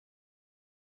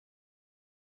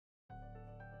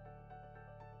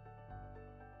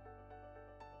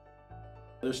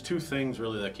There's two things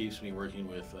really that keeps me working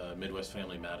with Midwest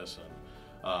Family Medicine.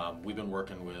 We've been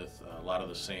working with a lot of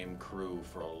the same crew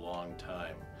for a long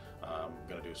time. I'm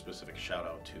going to do a specific shout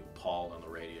out to Paul in the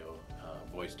radio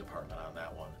voice department on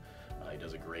that one. He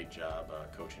does a great job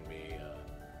coaching me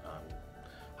on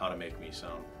how to make me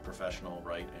sound professional,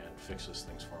 right, and fixes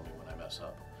things for me when I mess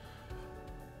up.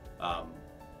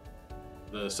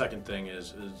 The second thing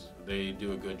is they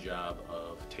do a good job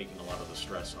of taking a lot of the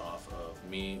stress off of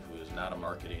me, who is not a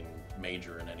marketing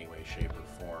major in any way, shape, or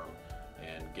form,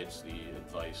 and gets the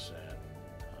advice and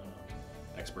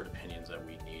expert opinions that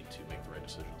we need to make the right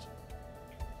decisions.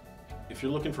 If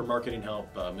you're looking for marketing help,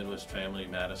 Midwest Family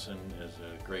Medicine is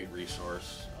a great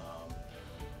resource.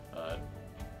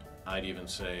 I'd even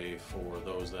say for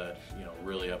those that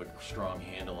really have a strong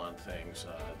handle on things,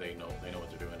 they know what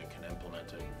they're doing and can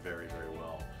implement it very, very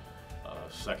well.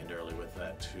 Secondarily with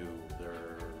that too,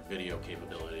 their video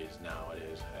capabilities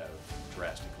nowadays have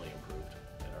drastically improved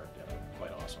and are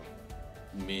quite awesome.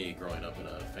 Me growing up in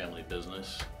a family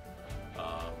business,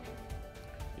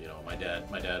 my dad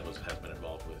has been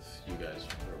involved with you guys,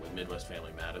 or with Midwest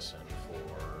Family Medicine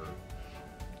for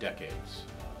decades.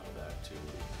 That to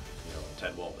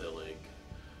Ted Walt-Billig,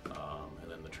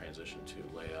 and then the transition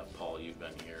to Leah. Paul, you've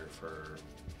been here for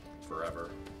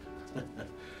forever,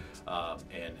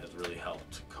 and has really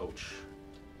helped coach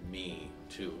me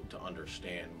to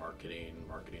understand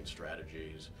marketing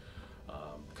strategies.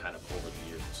 Kind of over the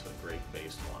years, it's a great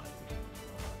baseline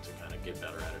to kind of get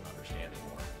better at it and understand it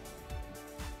more.